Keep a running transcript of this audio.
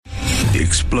The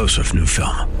explosive new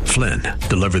film, Flynn,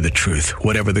 deliver the truth,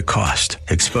 whatever the cost.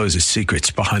 Exposes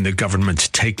secrets behind the government's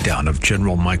takedown of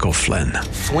General Michael Flynn.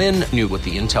 Flynn knew what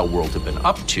the intel world had been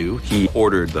up to. He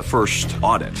ordered the first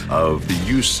audit of the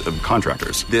use of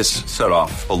contractors. This set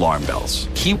off alarm bells.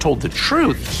 He told the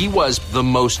truth. He was the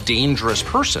most dangerous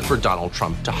person for Donald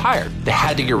Trump to hire. They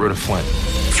had to get rid of Flynn.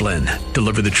 Flynn,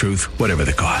 deliver the truth, whatever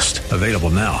the cost. Available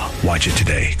now. Watch it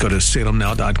today. Go to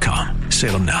salemnow.com.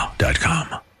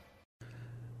 salemnow.com.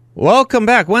 Welcome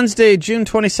back. Wednesday, June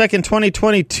 22nd,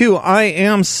 2022. I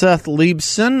am Seth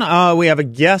Leibson. We have a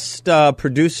guest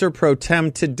producer pro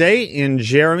tem today in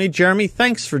Jeremy. Jeremy,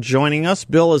 thanks for joining us.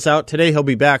 Bill is out today. He'll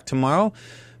be back tomorrow.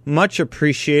 Much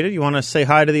appreciated. You want to say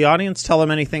hi to the audience? Tell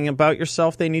them anything about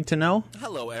yourself they need to know?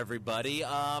 Hello, everybody.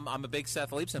 I'm a big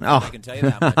Seth Leibson fan. I can tell you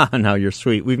that much. No, you're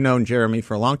sweet. We've known Jeremy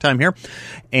for a long time here.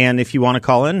 And if you want to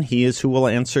call in, he is who will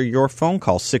answer your phone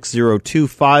call.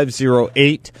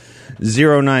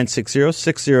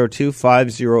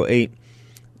 602-508-0960,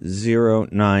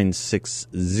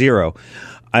 602-508-0960.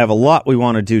 I have a lot we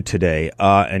want to do today,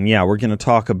 and we're going to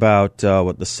talk about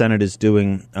what the Senate is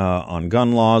doing on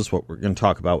gun laws, what we're going to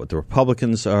talk about what the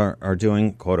Republicans are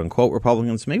doing, quote-unquote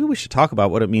Republicans. Maybe we should talk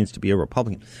about what it means to be a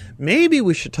Republican. Maybe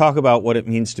we should talk about what it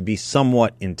means to be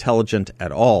somewhat intelligent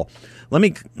at all. Let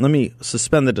me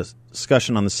suspend the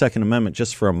discussion on the Second Amendment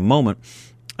just for a moment.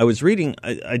 I was reading,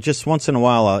 I just once in a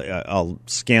while I'll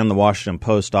scan the Washington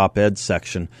Post op-ed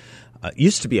section.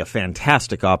 Used to be a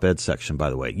fantastic op-ed section,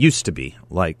 by the way. Used to be,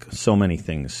 like so many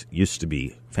things, used to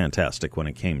be fantastic when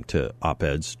it came to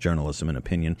op-eds, journalism, and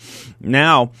opinion.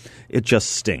 Now, it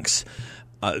just stinks.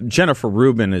 Jennifer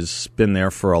Rubin has been there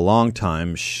for a long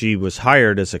time. She was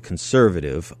hired as a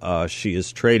conservative. She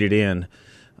is traded in,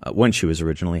 when she was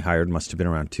originally hired, must have been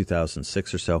around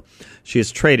 2006 or so. She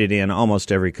has traded in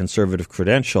almost every conservative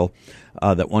credential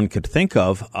that one could think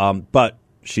of, but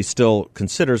she still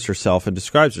considers herself and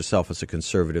describes herself as a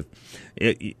conservative.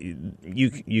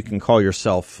 You can call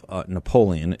yourself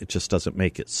Napoleon. It just doesn't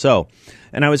make it so.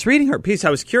 And I was reading her piece.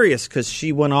 I was curious because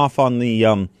she went off on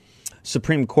the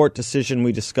Supreme Court decision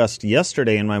we discussed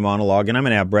yesterday in my monologue, and I'm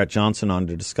going to have Brett Johnson on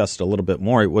to discuss it a little bit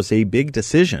more. It was a big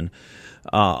decision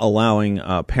allowing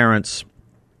parents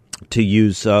to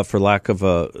use, for lack of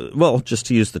just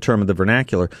to use the term of the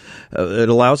vernacular, it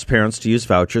allows parents to use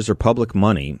vouchers or public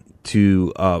money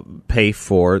to pay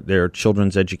for their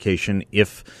children's education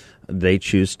if they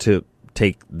choose to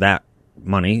take that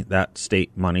money, that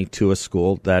state money, to a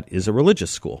school that is a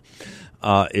religious school.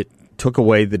 It took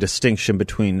away the distinction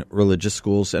between religious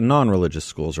schools and non-religious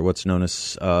schools, or what's known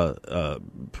as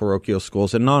parochial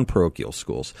schools and non-parochial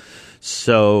schools.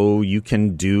 So you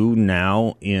can do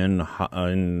now in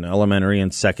elementary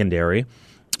and secondary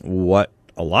what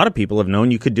a lot of people have known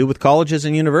you could do with colleges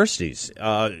and universities.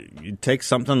 You take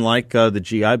something like the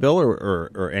GI Bill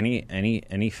or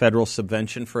any federal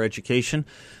subvention for education,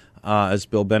 as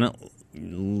Bill Bennett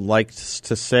likes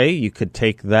to say. You could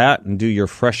take that and do your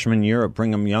freshman year at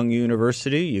Brigham Young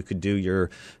University. You could do your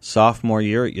sophomore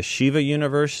year at Yeshiva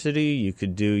University. You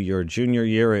could do your junior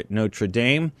year at Notre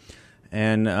Dame,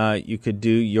 and you could do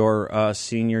your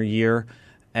senior year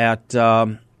at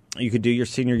Oral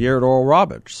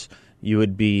Roberts. You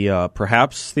would be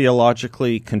perhaps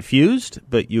theologically confused,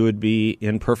 but you would be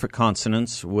in perfect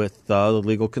consonance with the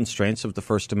legal constraints of the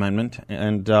First Amendment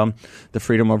and the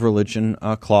freedom of religion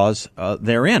clause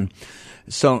therein.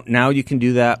 So now you can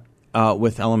do that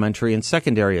with elementary and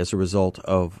secondary as a result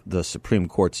of the Supreme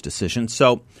Court's decision.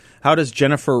 So how does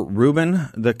Jennifer Rubin,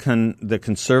 the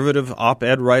conservative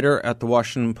op-ed writer at the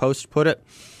Washington Post, put it?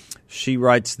 She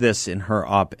writes this in her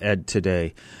op-ed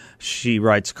today. She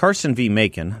writes, Carson v.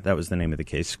 Macon, that was the name of the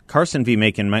case, Carson v.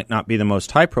 Macon might not be the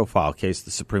most high-profile case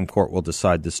the Supreme Court will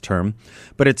decide this term,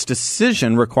 but its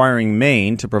decision requiring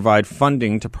Maine to provide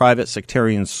funding to private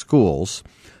sectarian schools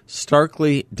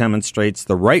starkly demonstrates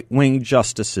the right-wing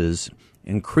justices'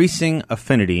 increasing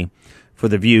affinity for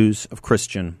the views of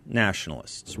Christian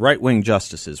nationalists. Right-wing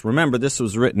justices. Remember, this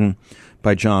was written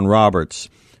by John Roberts,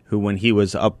 who, when he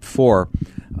was up for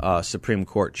Supreme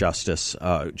Court Justice,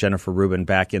 Jennifer Rubin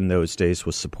back in those days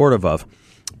was supportive of.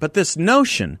 But this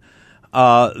notion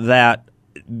that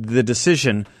the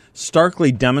decision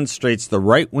starkly demonstrates the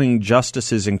right-wing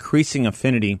justices' increasing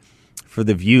affinity for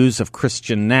the views of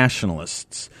Christian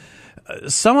nationalists.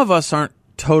 Some of us aren't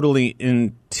totally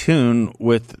in tune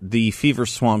with the fever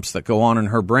swamps that go on in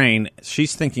her brain.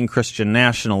 She's thinking Christian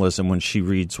nationalism when she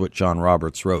reads what John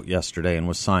Roberts wrote yesterday and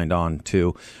was signed on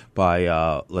to by,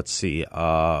 how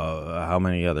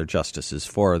many other justices?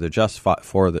 Four other justices.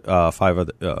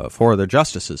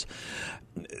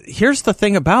 Here's the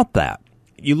thing about that.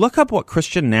 You look up what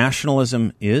Christian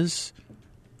nationalism is,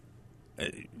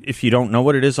 if you don't know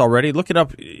what it is already, look it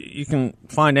up. You can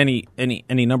find any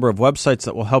number of websites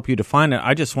that will help you define it.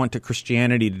 I just went to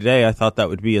Christianity Today. I thought that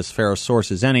would be as fair a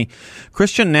source as any.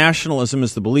 Christian nationalism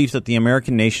is the belief that the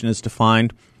American nation is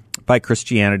defined by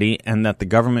Christianity and that the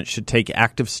government should take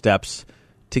active steps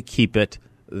to keep it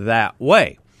that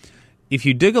way. If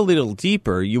you dig a little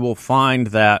deeper, you will find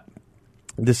that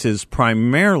this is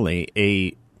primarily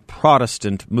a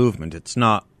Protestant movement. It's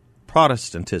not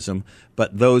Protestantism,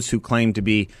 but those who claim to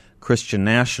be Christian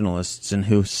nationalists and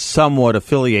who somewhat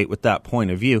affiliate with that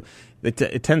point of view,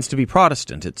 it tends to be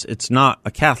Protestant. It's not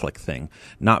a Catholic thing,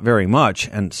 not very much,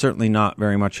 and certainly not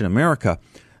very much in America.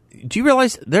 Do you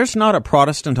realize there's not a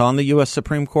Protestant on the U.S.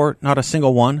 Supreme Court? Not a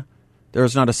single one? There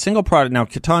is not a single Protestant. Now,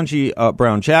 Ketanji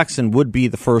Brown Jackson would be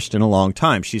the first in a long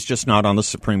time. She's just not on the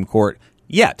Supreme Court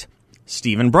yet.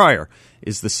 Stephen Breyer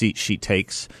is the seat she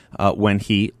takes when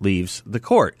he leaves the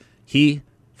court. He,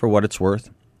 for what it's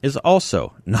worth, is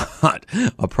also not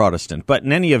a Protestant. But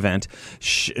in any event,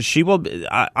 she will.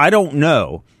 I don't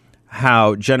know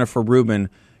how Jennifer Rubin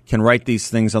can write these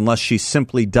things unless she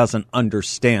simply doesn't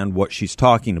understand what she's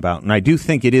talking about. And I do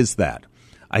think it is that.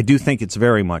 I do think it's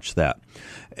very much that.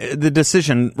 The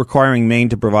decision requiring Maine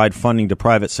to provide funding to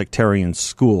private sectarian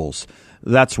schools,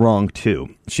 that's wrong,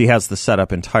 too. She has the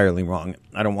setup entirely wrong.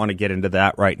 I don't want to get into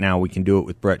that right now. We can do it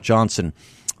with Brett Johnson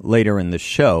later in the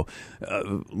show.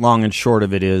 Long and short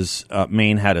of it is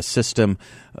Maine had a system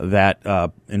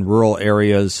that in rural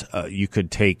areas you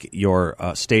could take your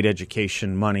state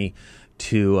education money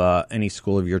to any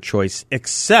school of your choice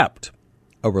except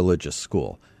a religious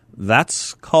school.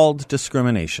 That's called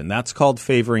discrimination. That's called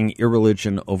favoring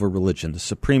irreligion over religion. The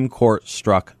Supreme Court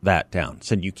struck that down.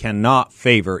 Said you cannot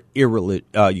favor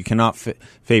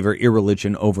favor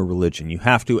irreligion over religion. You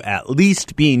have to at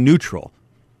least be neutral.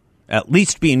 At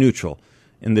least be neutral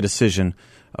in the decision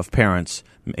of parents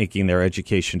making their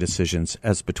education decisions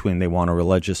as between they want a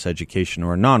religious education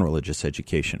or a non-religious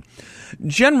education.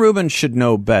 Jen Rubin should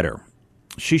know better.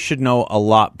 She should know a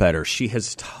lot better. She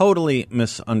has totally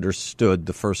misunderstood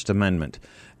the First Amendment,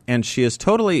 and she has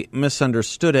totally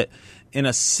misunderstood it in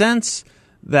a sense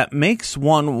that makes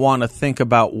one want to think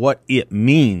about what it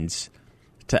means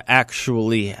to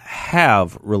actually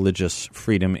have religious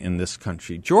freedom in this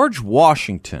country. George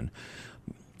Washington,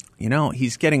 you know,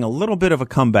 he's getting a little bit of a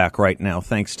comeback right now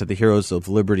thanks to the Heroes of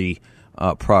Liberty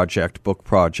project, book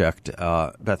project,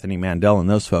 Bethany Mandel and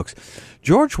those folks.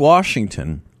 George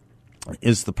Washington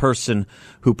is the person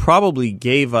who probably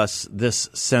gave us this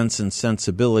sense and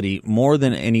sensibility more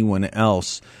than anyone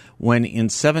else when in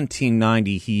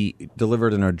 1790 he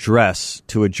delivered an address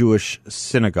to a Jewish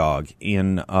synagogue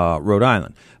in Rhode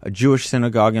Island. A Jewish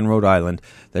synagogue in Rhode Island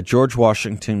that George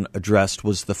Washington addressed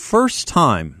was the first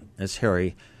time, as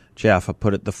Harry Jaffa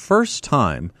put it, the first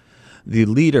time the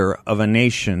leader of a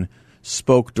nation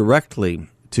spoke directly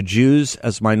to Jews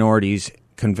as minorities,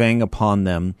 conveying upon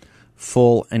them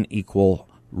full and equal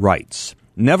rights.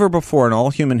 Never before in all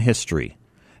human history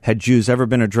had Jews ever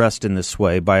been addressed in this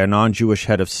way by a non-Jewish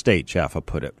head of state, Jaffa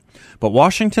put it. But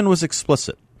Washington was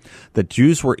explicit that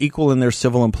Jews were equal in their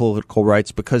civil and political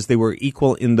rights because they were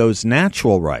equal in those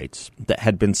natural rights that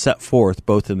had been set forth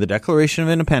both in the Declaration of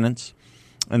Independence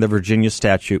and the Virginia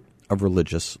Statute of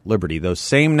Religious Liberty. Those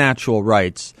same natural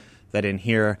rights that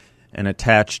inhere and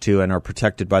attached to and are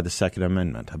protected by the Second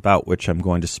Amendment, about which I'm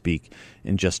going to speak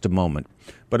in just a moment.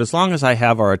 But as long as I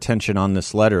have our attention on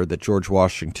this letter that George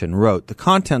Washington wrote, the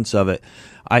contents of it,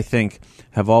 I think,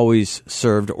 have always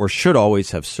served or should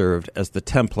always have served as the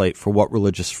template for what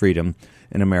religious freedom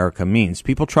in America means.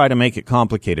 People try to make it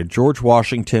complicated. George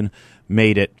Washington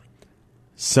made it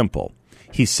simple.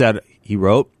 He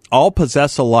wrote, all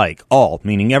possess alike, all,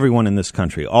 meaning everyone in this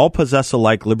country, all possess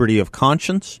alike liberty of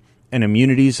conscience and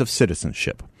immunities of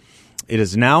citizenship. It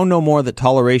is now no more that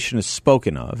toleration is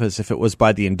spoken of, as if it was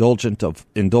by the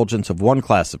indulgence of one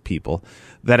class of people,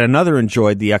 that another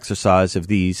enjoyed the exercise of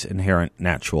these inherent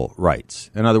natural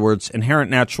rights. In other words, inherent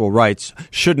natural rights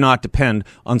should not depend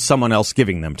on someone else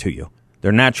giving them to you.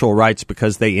 They're natural rights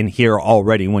because they inhere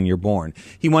already when you're born.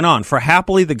 He went on, for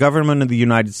happily the government of the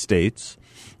United States,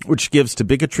 which gives to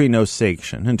bigotry no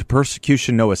sanction and to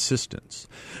persecution no assistance,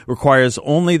 requires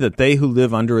only that they who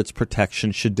live under its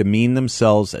protection should demean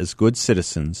themselves as good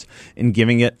citizens in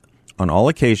giving it, on all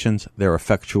occasions, their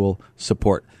effectual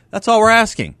support. That's all we're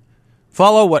asking.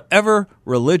 Follow whatever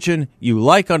religion you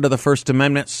like under the First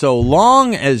Amendment, so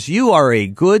long as you are a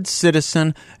good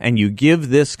citizen and you give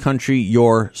this country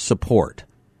your support.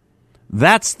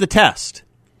 That's the test.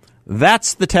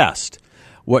 That's the test.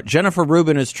 What Jennifer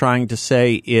Rubin is trying to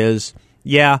say is,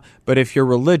 yeah, but if you're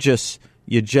religious,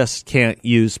 You just can't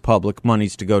use public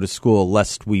monies to go to school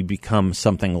lest we become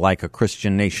something like a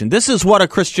Christian nation. This is what a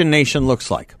Christian nation looks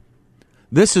like.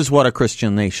 This is what a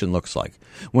Christian nation looks like.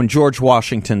 When George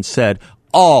Washington said,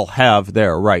 all have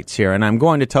their rights here. And I'm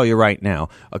going to tell you right now,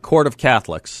 a court of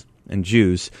Catholics and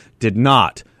Jews did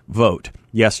not vote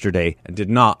yesterday and did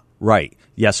not write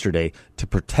yesterday to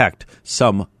protect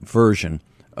some version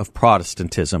of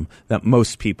Protestantism that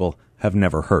most people have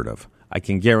never heard of. I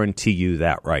can guarantee you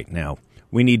that right now.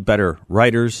 We need better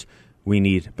writers. We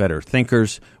need better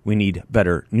thinkers. We need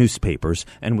better newspapers.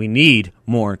 And we need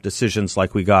more decisions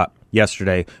like we got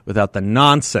yesterday without the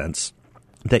nonsense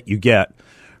that you get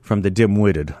from the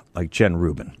dim-witted like Jen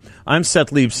Rubin. I'm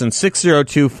Seth Leibson,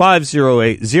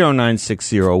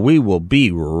 602-508-0960. We will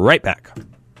be right back.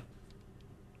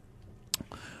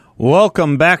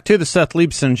 Welcome back to the Seth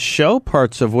Leibson Show,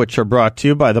 parts of which are brought to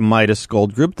you by the Midas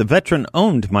Gold Group, the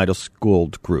veteran-owned Midas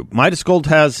Gold Group. Midas Gold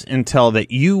has intel that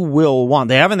you will want.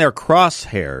 They have in their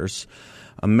crosshairs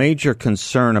a major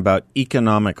concern about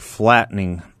economic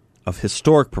flattening of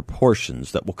historic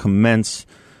proportions that will commence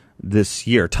this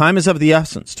year. Time is of the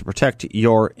essence to protect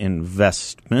your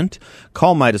investment.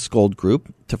 Call Midas Gold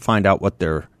Group to find out what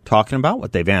they're talking about,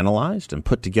 what they've analyzed and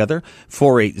put together.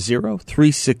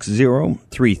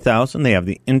 480-360-3000. They have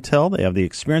the intel, they have the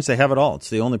experience, they have it all. It's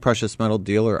the only precious metal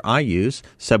dealer I use,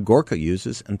 Seb Gorka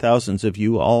uses, and thousands of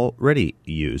you already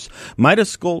use.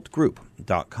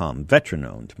 MidasGoldGroup.com,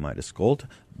 veteran-owned Midas Gold.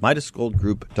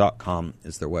 MidasGoldGroup.com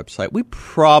is their website. We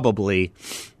probably,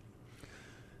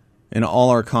 in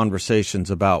all our conversations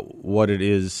about what it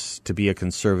is to be a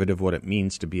conservative, what it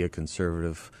means to be a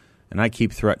conservative, and I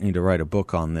keep threatening to write a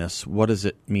book on this. What does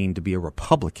it mean to be a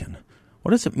Republican?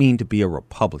 What does it mean to be a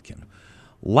Republican?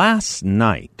 Last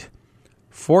night,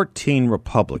 14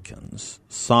 Republicans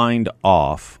signed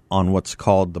off on what's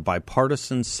called the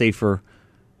Bipartisan Safer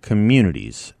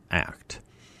Communities Act.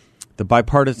 The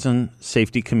Bipartisan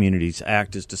Safety Communities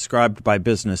Act is described by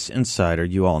Business Insider.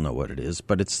 You all know what it is,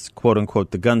 but it's,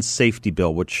 quote-unquote, the gun safety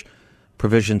bill, which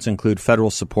provisions include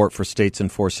federal support for states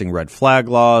enforcing red flag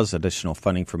laws, additional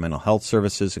funding for mental health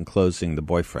services, and closing the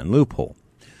boyfriend loophole.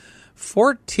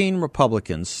 14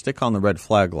 Republicans, stick on the red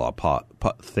flag law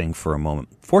thing for a moment.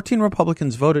 14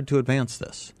 Republicans voted to advance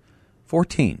this.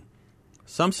 14.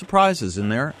 Some surprises in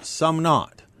there, some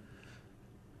not.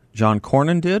 John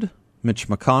Cornyn did. Mitch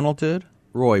McConnell did.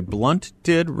 Roy Blunt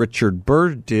did, Richard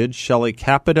Burr did, Shelley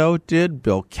Capito did,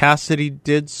 Bill Cassidy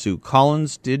did, Sue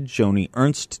Collins did, Joni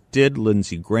Ernst did,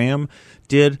 Lindsey Graham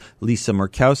did, Lisa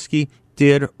Murkowski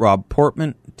did, Rob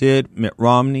Portman did, Mitt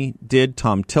Romney did,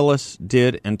 Tom Tillis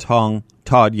did, and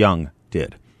Todd Young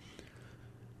did.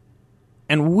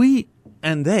 And we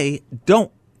and they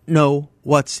don't know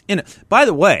what's in it. By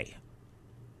the way,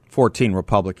 14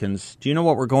 Republicans, do you know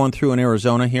what we're going through in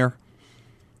Arizona here?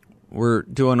 We're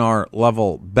doing our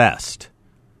level best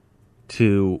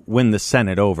to win the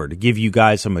Senate over, to give you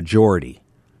guys a majority.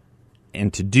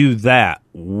 And to do that,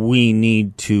 we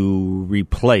need to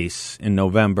replace, in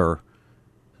November,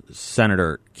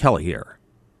 Senator Kelly here.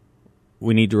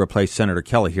 We need to replace Senator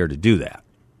Kelly here to do that.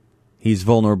 He's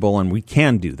vulnerable, and we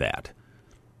can do that.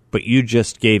 But you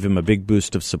just gave him a big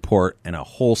boost of support and a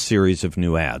whole series of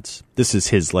new ads. This is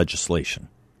his legislation.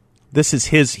 This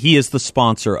is he is the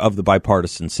sponsor of the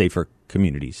Bipartisan Safer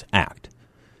Communities Act.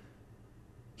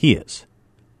 He is.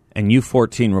 And you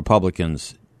 14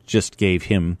 Republicans just gave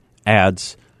him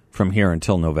ads from here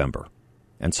until November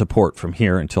and support from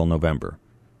here until November.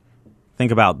 Think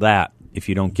about that if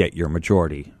you don't get your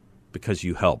majority because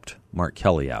you helped Mark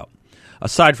Kelly out.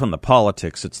 Aside from the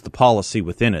politics, it's the policy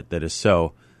within it that is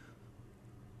so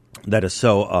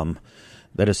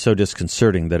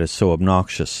disconcerting, that is so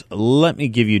obnoxious. Let me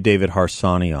give you David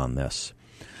Harsanyi on this.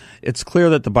 It's clear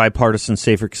that the Bipartisan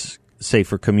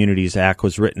Safer Communities Act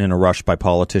was written in a rush by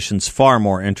politicians far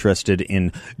more interested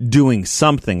in doing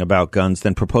something about guns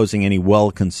than proposing any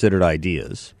well-considered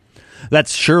ideas.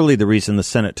 That's surely the reason the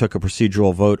Senate took a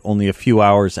procedural vote only a few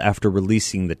hours after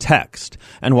releasing the text.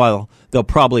 And while they'll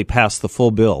probably pass the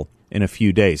full bill in a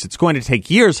few days, it's going to take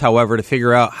years, however, to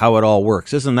figure out how it all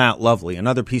works. Isn't that lovely?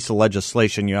 Another piece of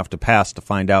legislation you have to pass to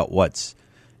find out what's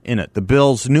in it. The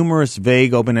bill's numerous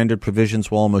vague, open-ended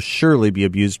provisions will almost surely be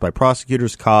abused by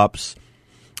prosecutors, cops,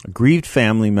 aggrieved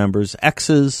family members,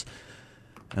 exes,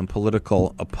 and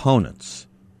political opponents.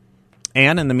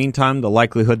 And in the meantime, the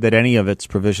likelihood that any of its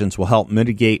provisions will help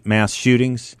mitigate mass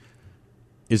shootings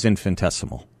is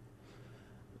infinitesimal.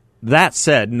 That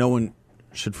said, no one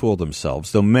should fool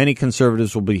themselves. Though many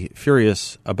conservatives will be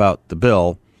furious about the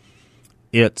bill,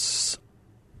 it's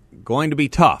going to be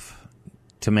tough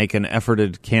to make an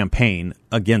efforted campaign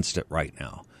against it right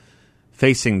now.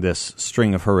 facing this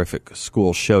string of horrific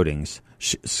school shootings,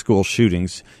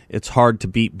 it's hard to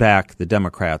beat back the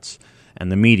Democrats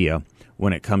and the media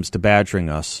when it comes to badgering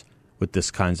us with this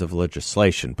kinds of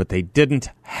legislation. But they didn't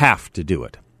have to do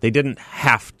it. They didn't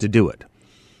have to do it.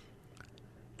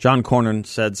 John Cornyn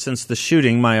said, since the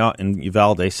shooting, my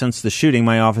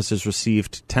office has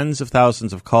received tens of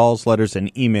thousands of calls, letters,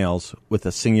 and emails with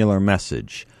a singular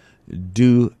message.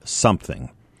 Do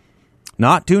something.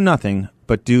 Not do nothing,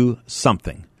 but do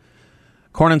something.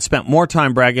 Cornyn spent more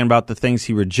time bragging about the things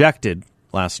he rejected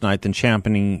last night than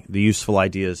championing the useful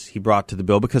ideas he brought to the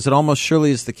bill, because it almost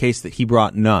surely is the case that he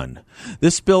brought none.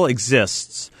 This bill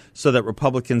exists so that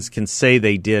Republicans can say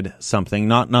they did something,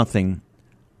 not nothing,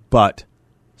 but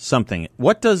something.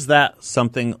 What does that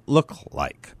something look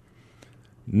like?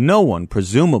 No one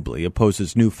presumably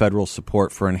opposes new federal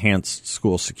support for enhanced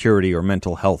school security or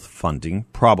mental health funding.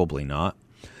 Probably not,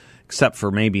 except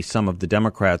for maybe some of the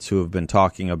Democrats who have been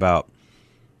talking about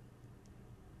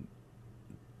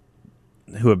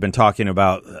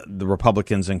the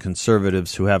Republicans and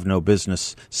conservatives who have no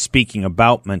business speaking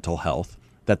about mental health,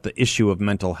 that the issue of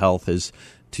mental health is,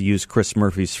 to use Chris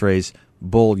Murphy's phrase,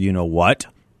 bull you know what,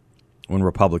 when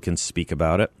Republicans speak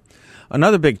about it.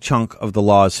 Another big chunk of the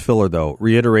law is filler, though,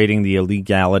 reiterating the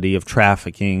illegality of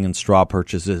trafficking and straw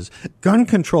purchases. Gun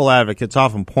control advocates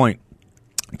often point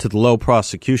to the low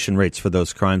prosecution rates for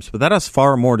those crimes, but that has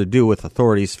far more to do with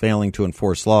authorities failing to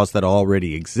enforce laws that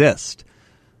already exist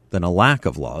than a lack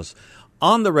of laws.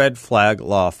 On the red flag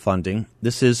law funding,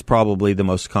 this is probably the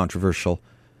most controversial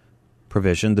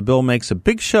provision. The bill makes a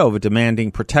big show of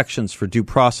demanding protections for due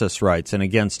process rights and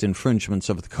against infringements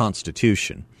of the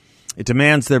Constitution. It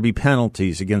demands there be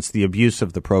penalties against the abuse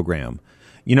of the program.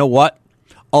 You know what?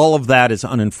 All of that is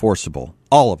unenforceable.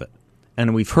 All of it.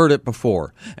 And we've heard it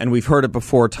before. And we've heard it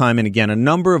before time and again. A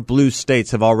number of blue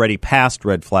states have already passed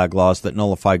red flag laws that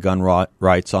nullify gun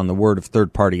rights on the word of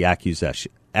third-party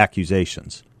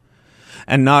accusations.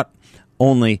 And not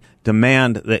only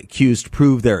demand that accused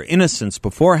prove their innocence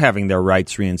before having their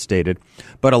rights reinstated,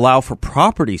 but allow for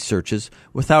property searches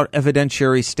without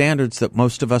evidentiary standards that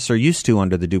most of us are used to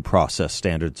under the due process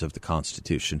standards of the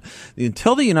Constitution.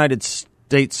 Until the United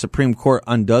States Supreme Court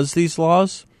undoes these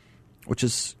laws, which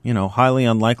is, highly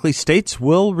unlikely, states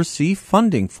will receive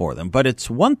funding for them. But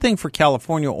it's one thing for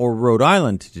California or Rhode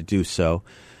Island to do so,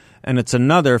 and it's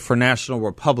another for national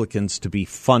Republicans to be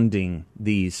funding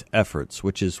these efforts,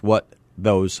 which is what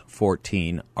those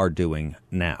 14 are doing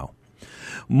now.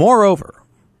 Moreover,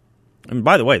 and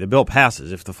by the way, the bill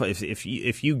passes.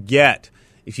 If you get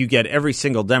every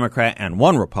single Democrat and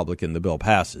one Republican, the bill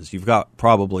passes. You've got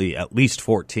probably at least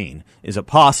 14. Is it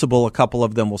possible a couple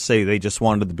of them will say they just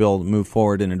wanted the bill to move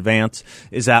forward in advance?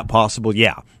 Is that possible?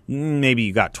 Yeah. Maybe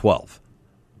you got 12.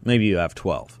 Maybe you have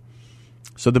 12.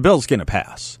 So the bill's going to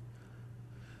pass.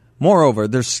 Moreover,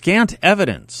 there's scant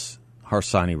evidence,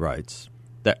 Harsanyi writes,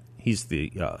 that he's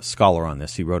the scholar on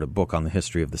this. He wrote a book on the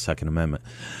history of the Second Amendment.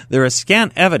 There is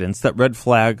scant evidence that red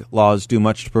flag laws do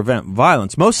much to prevent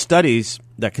violence. Most studies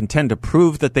that contend to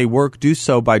prove that they work do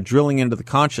so by drilling into the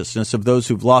consciousness of those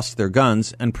who've lost their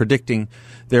guns and predicting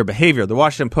their behavior. The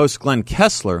Washington Post's Glenn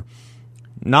Kessler,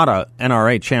 not a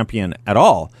NRA champion at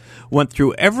all, went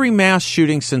through every mass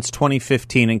shooting since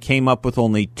 2015 and came up with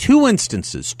only two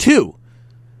instances,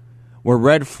 where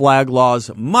red flag laws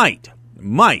might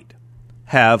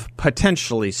have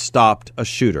potentially stopped a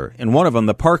shooter. In one of them,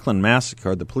 the Parkland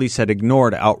massacre, the police had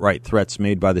ignored outright threats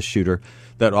made by the shooter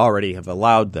that already have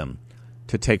allowed them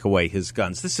to take away his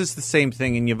guns. This is the same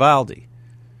thing in Uvalde.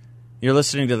 You're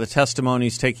listening to the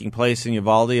testimonies taking place in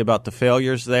Uvalde about the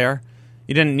failures there.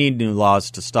 You didn't need new laws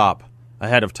to stop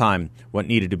ahead of time what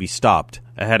needed to be stopped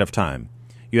ahead of time.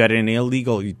 You had an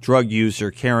illegal drug user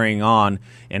carrying on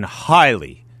in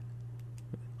highly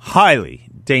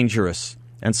dangerous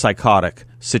and psychotic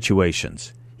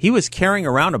situations. He was carrying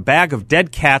around a bag of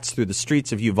dead cats through the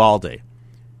streets of Uvalde.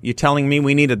 You telling me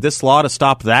we needed this law to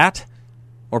stop that?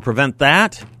 Or prevent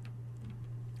that?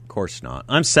 Of course not.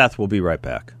 I'm Seth. We'll be right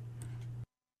back.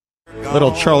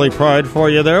 Little Charlie Pride for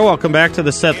you there. Welcome back to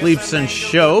the Seth Leibsohn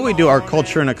Show. We do our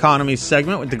culture and economy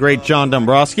segment with the great John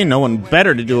Dombrowski. No one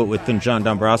better to do it with than John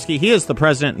Dombrowski. He is the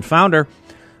president and founder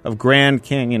of Grand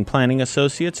Canyon Planning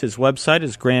Associates. His website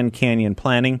is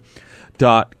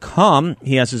grandcanyonplanning.com.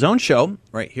 He has his own show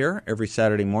right here every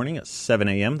Saturday morning at 7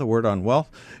 a.m., The Word on Wealth.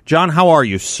 John, how are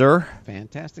you, sir?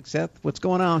 Fantastic, Seth. What's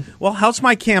going on? Well, how's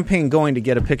my campaign going to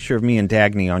get a picture of me and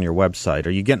Dagny on your website?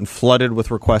 Are you getting flooded with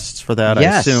requests for that?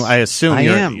 Yes. I assume I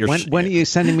you're, am. You're when are you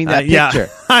sending me that picture?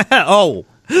 Yeah. Oh,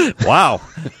 wow.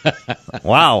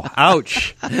 Wow.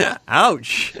 Ouch.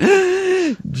 Ouch.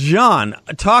 John,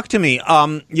 talk to me.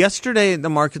 Yesterday, the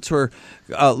markets were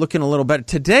looking a little better.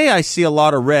 Today, I see a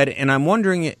lot of red, and I'm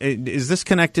wondering, is this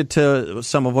connected to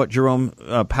some of what Jerome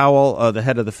Powell, the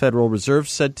head of the Federal Reserve,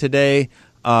 said today?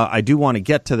 I do want to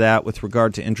get to that with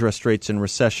regard to interest rates and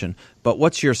recession, but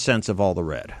what's your sense of all the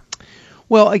red?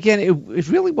 Well, again, it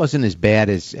really wasn't as bad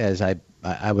as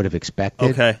I would have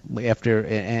expected. Okay. After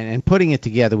and putting it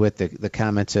together with the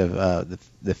comments of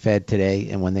the Fed today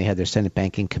and when they had their Senate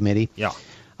Banking Committee. Yeah.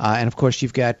 And of course,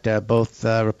 you've got both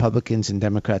Republicans and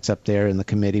Democrats up there in the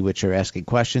committee, which are asking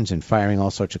questions and firing all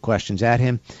sorts of questions at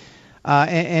him,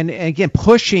 and again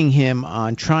pushing him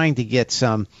on trying to get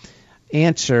some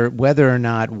answer whether or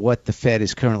not what the Fed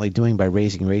is currently doing by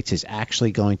raising rates is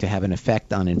actually going to have an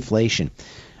effect on inflation.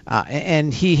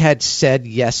 And he had said,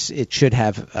 yes, it should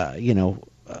have,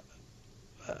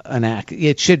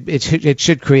 it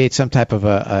should create some type of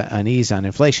an ease on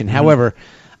inflation. Mm-hmm. However,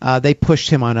 they pushed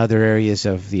him on other areas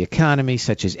of the economy,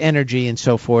 such as energy and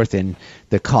so forth, and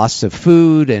the costs of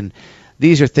food. And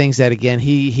these are things that, again,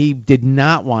 he did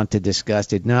not want to discuss,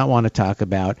 did not want to talk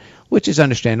about, which is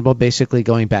understandable. Basically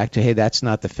going back to, hey, that's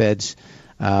not the Fed's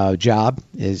job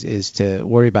is to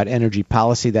worry about energy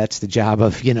policy. That's the job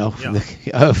of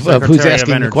of who's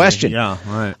asking the question. Yeah,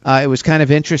 right. It was kind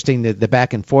of interesting the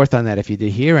back and forth on that. If you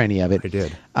did hear any of it, I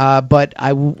did. But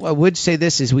I would say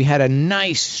this is we had a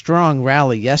nice strong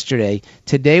rally yesterday.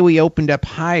 Today we opened up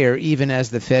higher even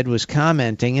as the Fed was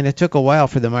commenting, and it took a while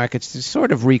for the markets to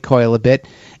sort of recoil a bit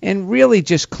and really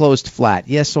just closed flat.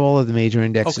 Yes, all of the major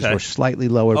indexes were slightly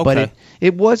lower, but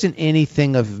it wasn't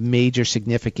anything of major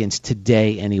significance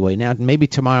today anyway. Now, maybe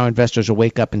tomorrow investors will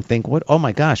wake up and think, oh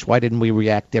my gosh, why didn't we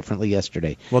react differently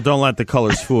yesterday? Well, don't let the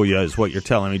colors fool you is what you're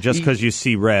telling me. Just because you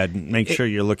see red, make sure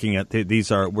you're looking at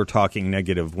we're talking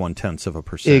negative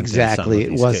 0.1%. Exactly.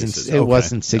 It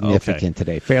wasn't significant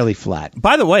today. Fairly flat.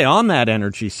 By the way, on that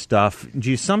energy stuff,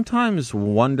 do you sometimes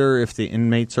wonder if the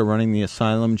inmates are running the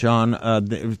asylum, John?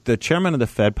 The chairman of the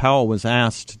Fed, Powell, was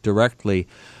asked directly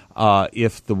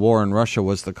if the war in Russia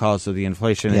was the cause of the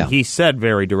inflation. And he said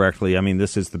very directly, I mean,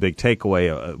 this is the big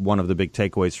takeaway, one of the big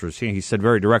takeaways for us. He said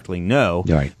very directly no,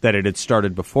 that it had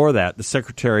started before that. The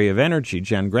Secretary of Energy,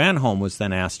 Jen Granholm, was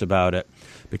then asked about it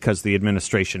because the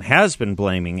administration has been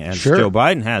blaming, and Joe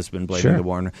Biden has been blaming the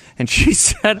war. And she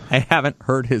said, I haven't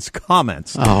heard his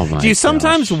comments. Oh, my Do you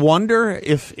sometimes wonder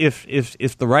if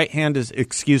the right hand is,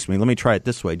 excuse me, let me try it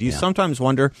this way. Do you sometimes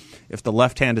wonder if the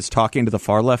left hand is talking to the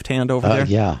far left hand over there?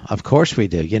 Yeah, of course we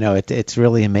do. It's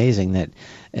really amazing that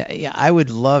I would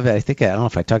love it. I don't know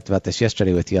if I talked about this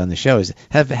yesterday with you on the show.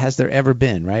 Has there ever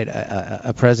been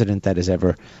a president that has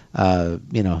ever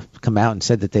come out and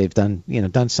said that they've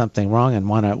done something wrong and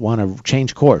want to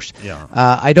change course? Yeah.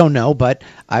 I don't know, but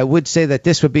I would say that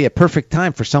this would be a perfect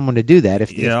time for someone to do that if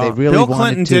they really Bill wanted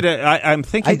Clinton to. did it. I'm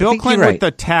thinking Bill Clinton with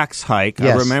the tax hike.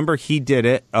 Yes. I remember he did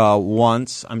it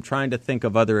once. I'm trying to think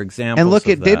of other examples. And look,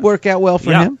 it did work out well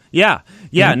for him. Yeah.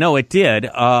 No, it did.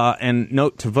 And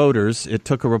note to voters, it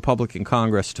took a Republican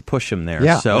Congress to push him there.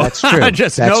 Yeah, so that's true.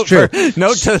 Just that's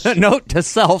note to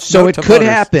self. So it could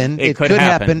happen. It could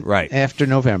happen right after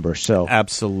November. So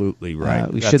absolutely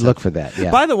right. We should look for that. Yeah.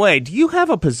 By the way, do you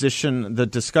have a position? The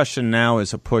discussion now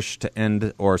is a push to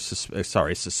end or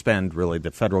suspend really the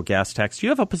federal gas tax. Do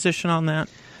you have a position on that?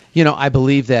 I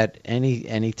believe that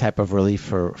any type of relief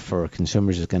for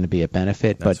consumers is going to be a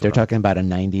benefit, but they're talking about a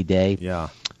 90-day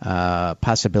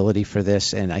possibility for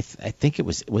this, and I think it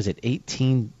was it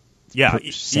 18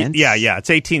 cents? Yeah. It's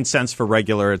 18 cents for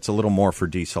regular. It's a little more for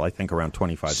diesel. I think around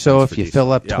 25 cents. So if you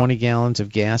fill up 20 gallons of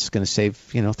gas, it's going to save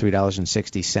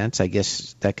 $3.60. I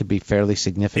guess that could be fairly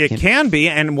significant. It can be.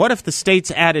 And what if the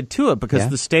states added to it? Because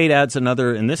the state adds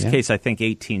another. In this case, I think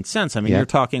 18 cents. I mean, you're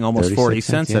talking almost 40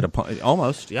 cents at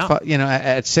almost. Yeah.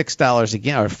 At $6 a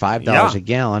gallon or $5 a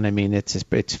gallon. I mean, it's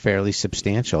fairly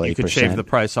substantial. 8%. You could shave the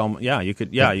price. You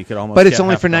could almost. But it's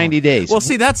only for 90 days. Well,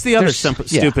 see, that's the other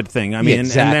stupid thing. I mean,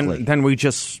 exactly. And then we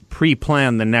just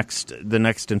pre-plan the next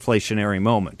inflationary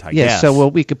moment, I guess. So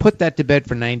we could put that to bed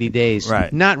for 90 days.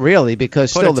 Right. Not really,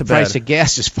 because still the price of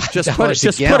gas is $5 a gallon.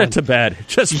 Just put it to bed.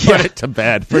 Just put it to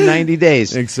bed. For 90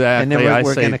 days. Exactly. And then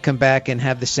we're going to come back and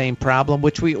have the same problem,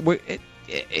 which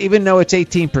even though it's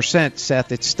 18%,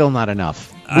 Seth, it's still not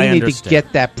enough. We need to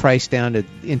get that price down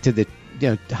into the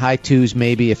high twos,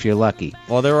 maybe, if you're lucky.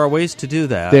 Well, there are ways to do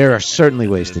that. There are certainly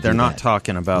ways to do that. They're not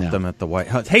talking about them at the White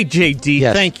House. Hey, J.D.,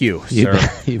 thank you, sir.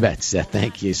 You bet, Seth.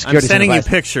 Thank you. I'm sending you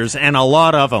pictures, and a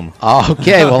lot of them.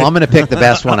 Okay, well, I'm going to pick the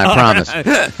best one, I promise.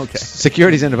 Okay.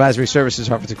 Securities and Advisory Services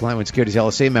offered to Client One Securities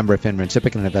LLC, member of FINRA and SIPC,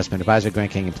 and an investment advisor,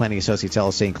 Grand Canyon Planning Associates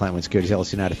LLC, and Client One Securities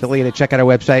LLC, not affiliated. Check out our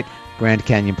website,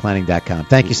 GrandCanyonPlanning.com.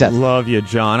 Thank you, Seth. Love you,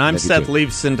 John. I'm Love you Seth too.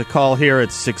 Leibson. To call here at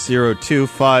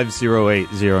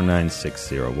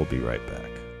 602-508-0960. We'll be right back.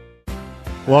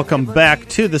 Welcome back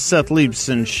to the Seth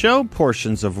Leibson Show,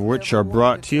 portions of which are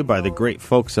brought to you by the great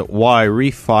folks at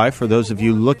YRefi. For those of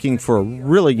you looking for a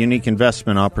really unique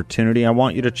investment opportunity, I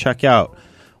want you to check out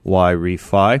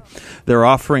YRefi. They're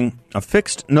offering a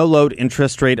fixed no-load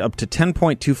interest rate up to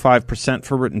 10.25%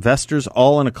 for investors,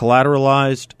 all in a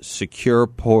collateralized, secure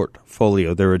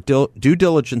portfolio. They're a due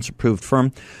diligence-approved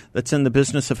firm that's in the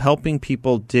business of helping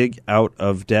people dig out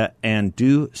of debt and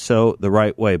do so the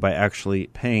right way by actually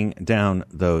paying down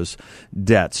those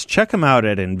debts. Check them out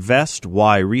at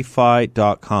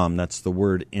investYrefi.com. That's the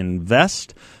word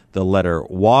invest, the letter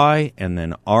Y, and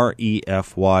then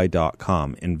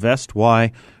REFY.com.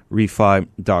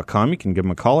 InvestYrefi.com. You can give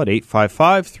them a call at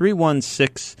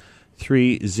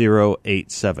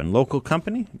 855-316-3087. Local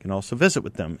company. You can also visit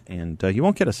with them, and you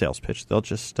won't get a sales pitch. They'll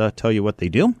just tell you what they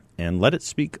do and let it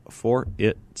speak for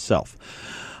itself.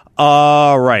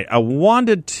 All right. I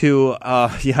wanted to,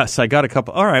 yes, I got a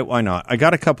couple. All right, why not? I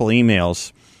got a couple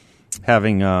emails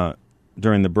having,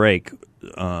 during the break,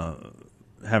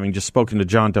 having just spoken to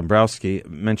John Dombrowski,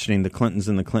 mentioning the Clintons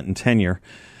and the Clinton tenure.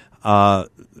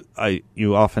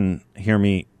 You often hear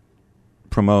me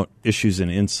promote Issues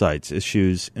and Insights,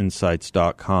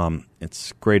 issuesinsights.com.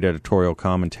 It's great editorial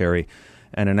commentary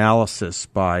and analysis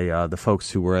by the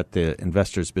folks who were at the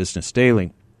Investors Business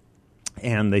Daily.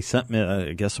 And they sent me,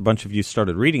 I guess a bunch of you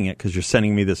started reading it because you're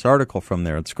sending me this article from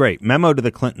there. It's great. Memo to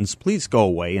the Clintons, please go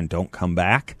away and don't come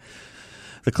back.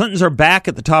 The Clintons are back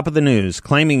at the top of the news,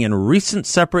 claiming in recent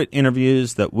separate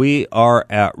interviews that we are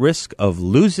at risk of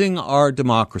losing our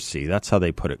democracy. That's how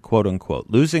they put it, quote unquote,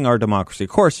 losing our democracy.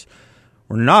 Of course,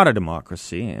 we're not a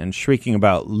democracy, and shrieking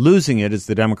about losing it is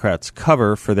the Democrats'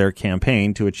 cover for their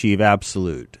campaign to achieve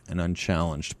absolute and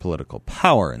unchallenged political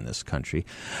power in this country.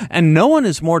 And no one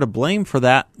is more to blame for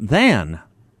that than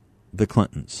the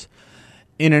Clintons.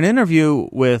 In an interview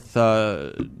with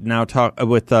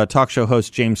talk show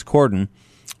host James Corden,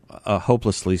 a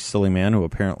hopelessly silly man who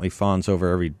apparently fawns over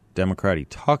every Democrat he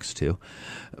talks to,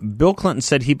 Bill Clinton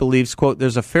said he believes, quote,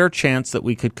 there's a fair chance that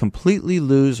we could completely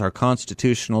lose our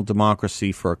constitutional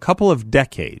democracy for a couple of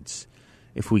decades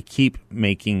if we keep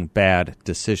making bad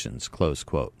decisions, close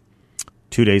quote.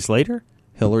 2 days later,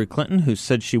 Hillary Clinton, who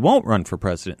said she won't run for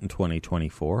president in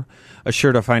 2024,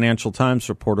 assured a Financial Times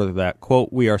reporter that,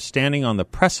 quote, we are standing on the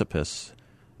precipice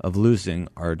of losing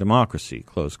our democracy,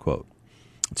 close quote.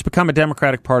 It's become a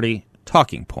Democratic Party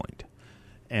talking point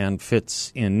and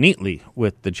fits in neatly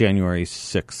with the January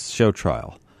 6th show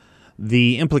trial.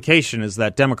 The implication is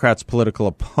that Democrats' political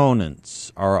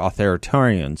opponents are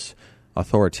authoritarians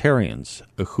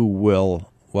who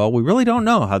will, well, we really don't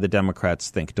know how the Democrats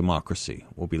think democracy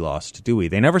will be lost, do we?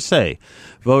 They never say.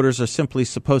 Voters are simply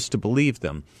supposed to believe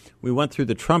them. We went through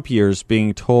the Trump years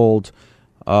being told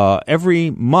every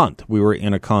month we were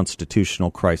in a constitutional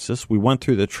crisis. We went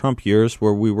through the Trump years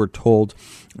where we were told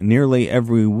nearly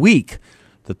every week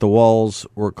that the walls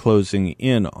were closing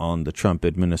in on the Trump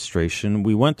administration.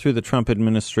 We went through the Trump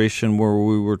administration where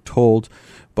we were told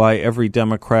by every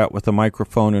Democrat with a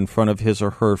microphone in front of his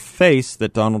or her face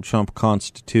that Donald Trump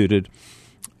constituted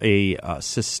a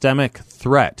systemic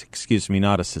threat,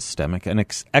 not a systemic, an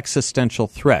existential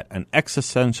threat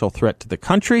to the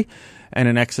country and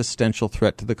an existential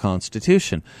threat to the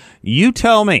Constitution. You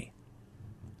tell me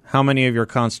how many of your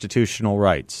constitutional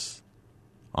rights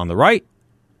on the right,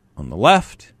 on the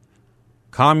left,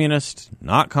 communist,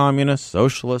 not communist,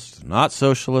 socialist, not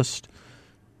socialist,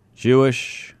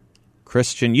 Jewish,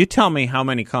 Christian, you tell me how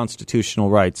many constitutional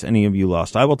rights any of you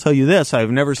lost. I will tell you this,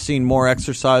 I've never seen more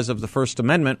exercise of the First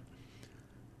Amendment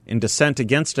in dissent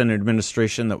against an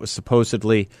administration that was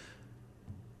supposedly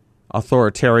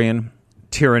authoritarian,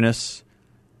 tyrannous,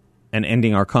 and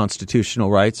ending our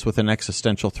constitutional rights with an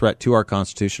existential threat to our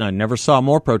Constitution. I never saw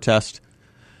more protest.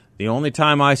 The only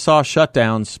time I saw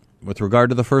shutdowns with regard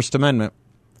to the First Amendment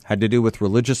had to do with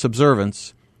religious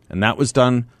observance, and that was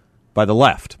done by the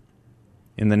left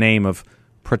in the name of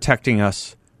protecting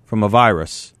us from a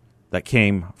virus that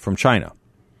came from China.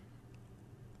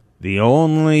 The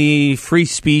only free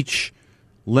speech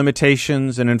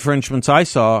limitations and infringements I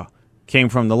saw came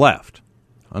from the left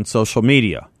on social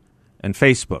media and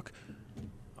Facebook.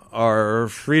 Are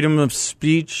freedom of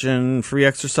speech and free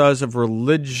exercise of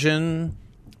religion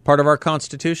part of our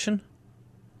Constitution?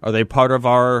 Are they part of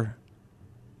our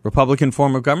Republican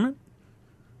form of government?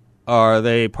 Are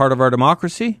they part of our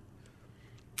democracy?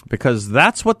 Because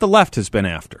that's what the left has been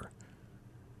after.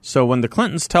 So when the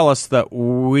Clintons tell us that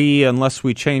we, unless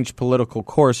we change political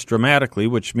course dramatically,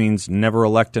 which means never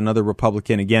elect another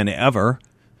Republican again ever,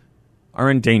 are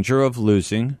in danger of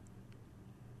losing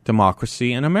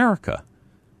democracy in America.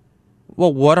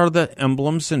 Well, what are the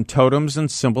emblems and totems and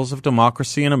symbols of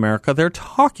democracy in America they're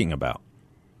talking about?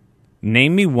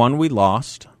 Name me one we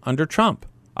lost under Trump.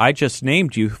 I just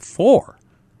named you 4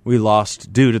 we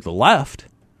lost due to the left.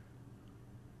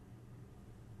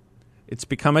 It's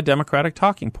become a Democratic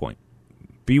talking point.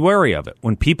 Be wary of it.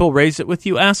 When people raise it with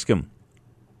you, ask them,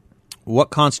 what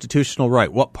constitutional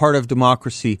right, what part of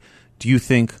democracy do you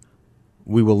think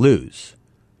we will lose?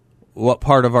 What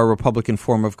part of our Republican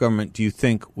form of government do you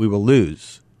think we will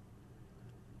lose?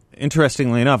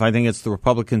 Interestingly enough, I think it's the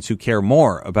Republicans who care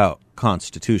more about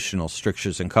constitutional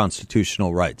strictures and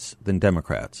constitutional rights than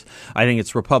Democrats. I think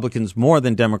it's Republicans more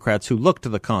than Democrats who look to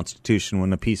the Constitution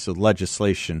when a piece of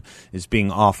legislation is being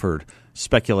offered,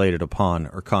 speculated upon,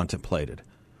 or contemplated.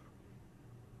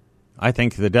 I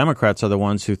think the Democrats are the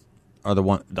ones who are the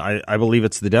one. I believe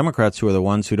it's the Democrats who are the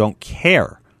ones who don't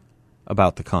care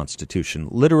about the Constitution.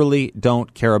 Literally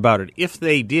don't care about it. If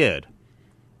they did,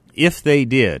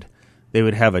 they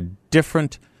would have a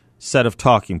different set of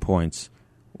talking points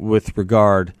with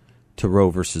regard to Roe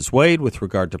versus Wade, with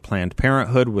regard to Planned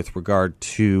Parenthood, with regard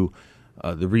to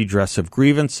the redress of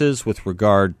grievances, with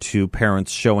regard to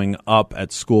parents showing up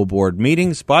at school board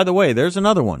meetings. By the way, there's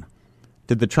another one.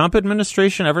 Did the Trump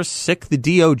administration ever sic the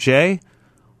DOJ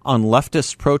on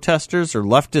leftist protesters or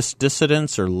leftist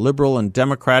dissidents or liberal and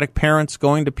Democratic parents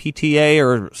going to PTA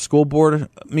or school board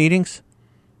meetings?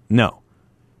 No.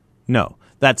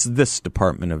 That's this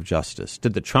Department of Justice.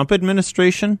 Did the Trump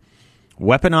administration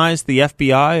weaponize the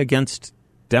FBI against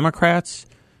Democrats?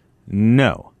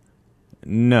 No.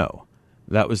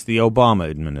 That was the Obama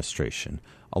administration,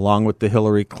 along with the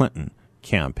Hillary Clinton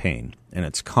campaign and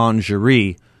its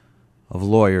congerie of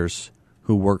lawyers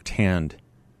who worked hand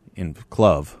in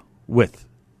glove with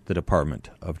the Department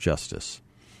of Justice.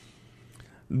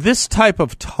 This type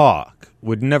of talk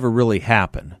would never really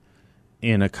happen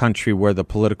in a country where the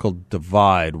political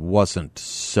divide wasn't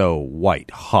so white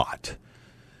hot.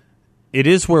 It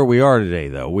is where we are today,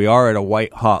 though. We are at a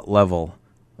white hot level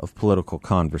of political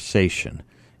conversation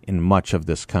in much of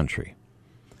this country.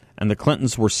 And the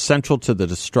Clintons were central to the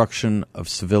destruction of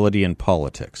civility in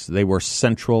politics. They were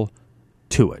central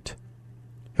to it.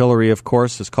 Hillary, of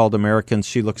course, has called Americans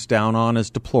she looks down on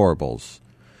as deplorables.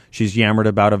 She's yammered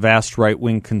about a vast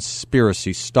right-wing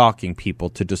conspiracy stalking people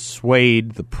to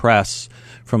dissuade the press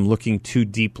from looking too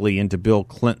deeply into Bill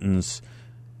Clinton's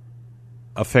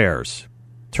affairs.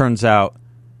 Turns out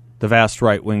the vast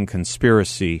right-wing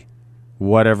conspiracy,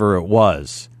 whatever it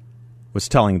was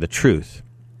telling the truth,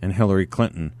 and Hillary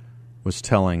Clinton was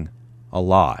telling a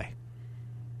lie.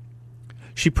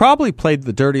 She probably played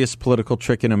the dirtiest political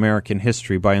trick in American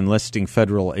history by enlisting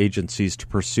federal agencies to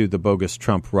pursue the bogus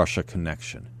Trump-Russia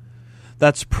connection.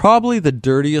 That's probably the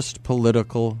dirtiest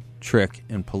political trick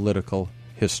in political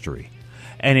history.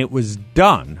 And it was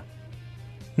done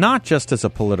not just as a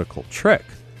political trick.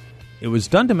 It was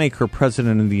done to make her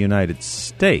president of the United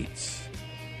States.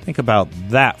 Think about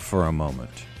that for a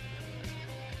moment.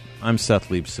 I'm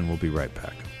Seth Leibson. We'll be right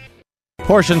back.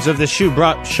 Portions of the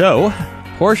show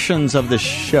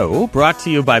brought to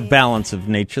you by Balance of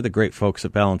Nature, the great folks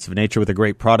at Balance of Nature with a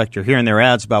great product. You're hearing their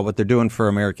ads about what they're doing for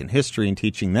American history and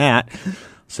teaching that. I'll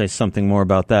say something more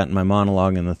about that in my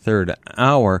monologue in the third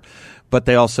hour. But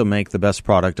they also make the best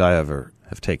product I ever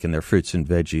have taken, their fruits and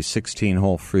veggies, 16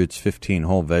 whole fruits, 15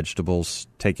 whole vegetables.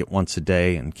 Take it once a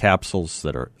day in capsules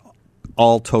that are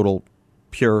all total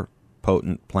pure,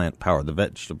 potent plant power.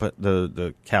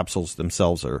 The capsules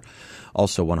themselves are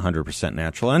also 100%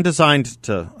 natural and designed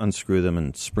to unfast them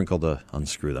and sprinkle the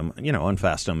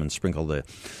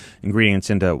ingredients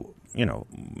into,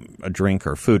 a drink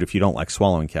or food if you don't like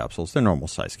swallowing capsules. They're normal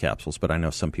size capsules, but I know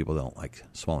some people don't like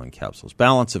swallowing capsules.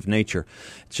 Balance of Nature.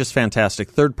 It's just fantastic.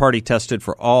 Third party tested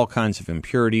for all kinds of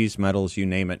impurities, metals, you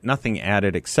name it. Nothing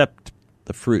added except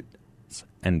the fruit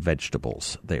and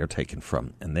vegetables they are taken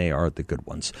from, and they are the good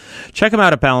ones. Check them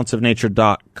out at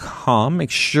balanceofnature.com.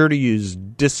 Make sure to use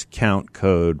discount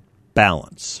code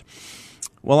BALANCE.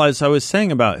 Well, as I was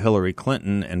saying about Hillary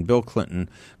Clinton and Bill Clinton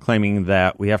claiming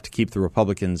that we have to keep the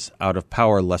Republicans out of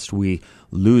power lest we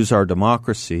lose our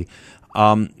democracy,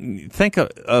 think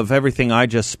of everything I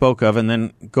just spoke of and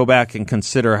then go back and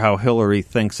consider how Hillary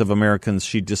thinks of Americans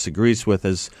she disagrees with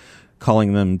as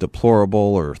calling them deplorable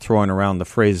or throwing around the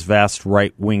phrase vast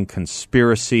right-wing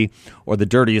conspiracy or the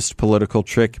dirtiest political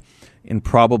trick in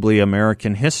probably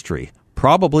American history.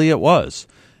 Probably it was.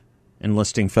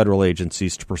 enlisting federal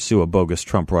agencies to pursue a bogus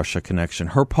Trump-Russia connection.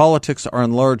 Her politics are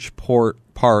in large part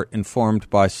informed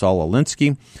by Saul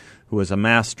Alinsky, who is a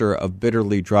master of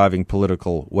bitterly driving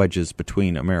political wedges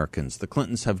between Americans. The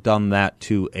Clintons have done that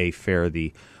to a fare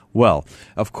thee well.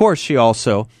 Of course, she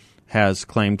also has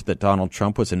claimed that Donald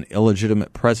Trump was an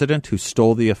illegitimate president who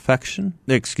stole the election.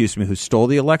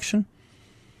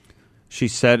 She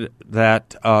said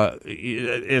that,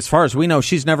 as far as we know,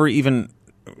 she's never even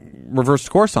reversed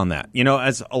course on that. You know,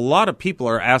 as a lot of people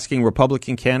are asking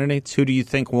Republican candidates, who do you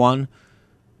think won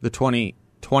the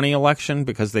 2020 election,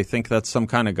 because they think that's some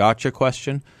kind of gotcha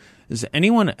question. Has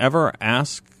anyone ever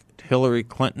asked Hillary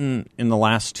Clinton in the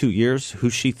last 2 years who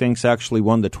she thinks actually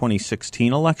won the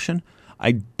 2016 election?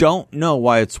 I don't know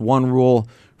why it's one rule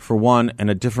for one and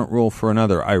a different rule for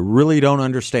another. I really don't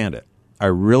understand it. I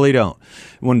really don't.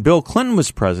 When Bill Clinton was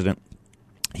president,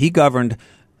 he governed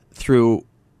through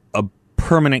a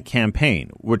permanent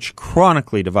campaign, which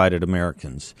chronically divided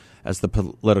Americans as the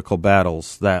political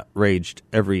battles that raged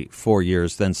every 4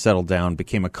 years, then settled down,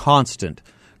 became a constant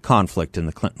conflict in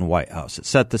the Clinton White House. It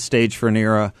set the stage for an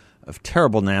era of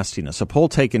terrible nastiness. A poll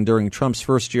taken during Trump's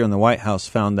first year in the White House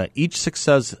found that each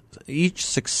successive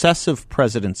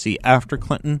presidency after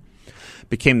Clinton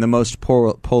became the most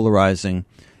polarizing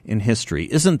in history.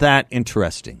 Isn't that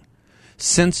interesting?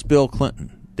 Since Bill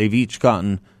Clinton, they've each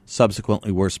gotten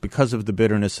subsequently worse because of the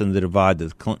bitterness and the divide that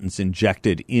the Clintons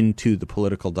injected into the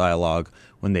political dialogue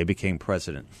when they became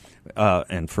president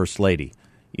and first lady.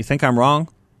 You think I'm wrong?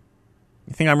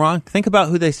 You think I'm wrong? Think about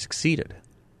who they succeeded.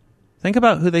 Think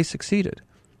about who they succeeded.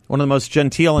 One of the most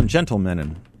genteel and gentlemen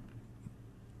in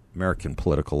American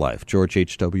political life, George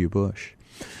H.W. Bush.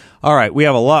 All right, we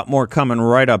have a lot more coming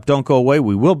right up. Don't go away.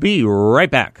 We will be right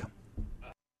back.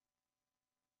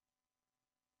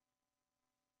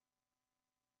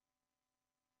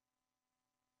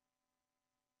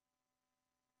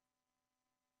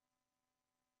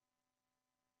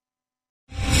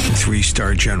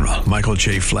 Three-star General Michael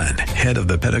J. Flynn, head of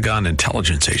the Pentagon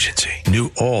Intelligence Agency,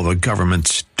 knew all the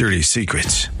government's dirty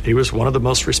secrets. He was one of the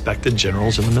most respected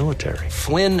generals in the military.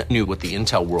 Flynn knew what the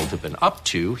intel world had been up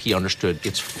to. He understood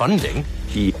its funding.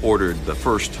 He ordered the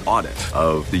first audit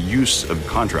of the use of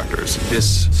contractors.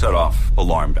 This set off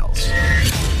alarm bells.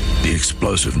 The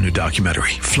explosive new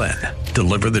documentary, Flynn,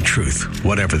 Deliver the Truth,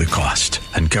 Whatever the Cost,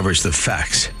 uncovers the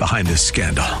facts behind this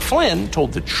scandal. Flynn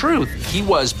told the truth. He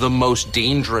was the most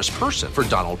dangerous person for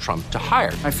Donald Trump to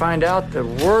hire. I find out the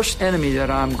worst enemy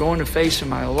that I'm going to face in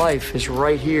my life is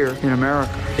right here in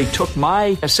America. They took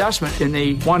my assessment and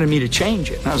they wanted me to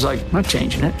change it. And I was like, I'm not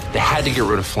changing it. They had to get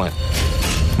rid of Flynn.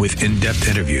 With in-depth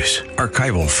interviews,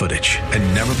 archival footage,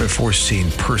 and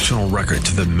never-before-seen personal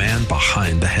records of the man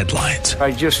behind the headlines.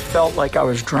 I just felt like I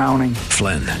was drowning.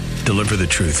 Flynn, Deliver the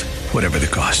Truth, Whatever the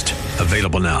Cost.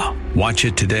 Available now. Watch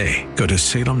it today. Go to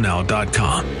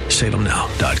salemnow.com.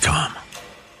 salemnow.com.